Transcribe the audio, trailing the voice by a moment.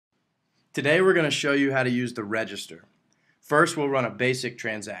Today we're going to show you how to use the register. First, we'll run a basic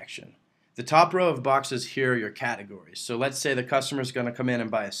transaction. The top row of boxes here are your categories. So let's say the customer is going to come in and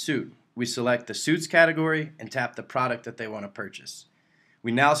buy a suit. We select the suits category and tap the product that they want to purchase.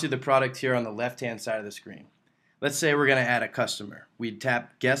 We now see the product here on the left-hand side of the screen. Let's say we're going to add a customer. We'd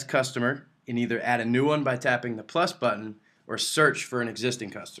tap Guest Customer and either add a new one by tapping the plus button or search for an existing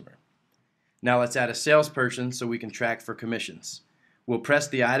customer. Now let's add a salesperson so we can track for commissions. We'll press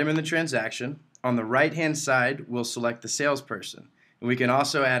the item in the transaction. On the right-hand side, we'll select the salesperson. And we can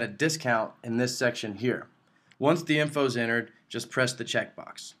also add a discount in this section here. Once the info is entered, just press the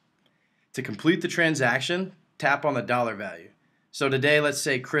checkbox. To complete the transaction, tap on the dollar value. So today, let's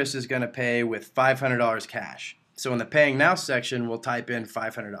say Chris is going to pay with $500 cash. So in the Paying Now section, we'll type in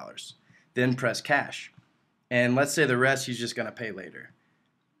 $500. Then press Cash. And let's say the rest he's just going to pay later.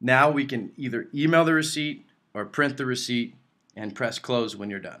 Now we can either email the receipt or print the receipt and press Close when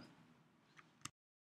you're done.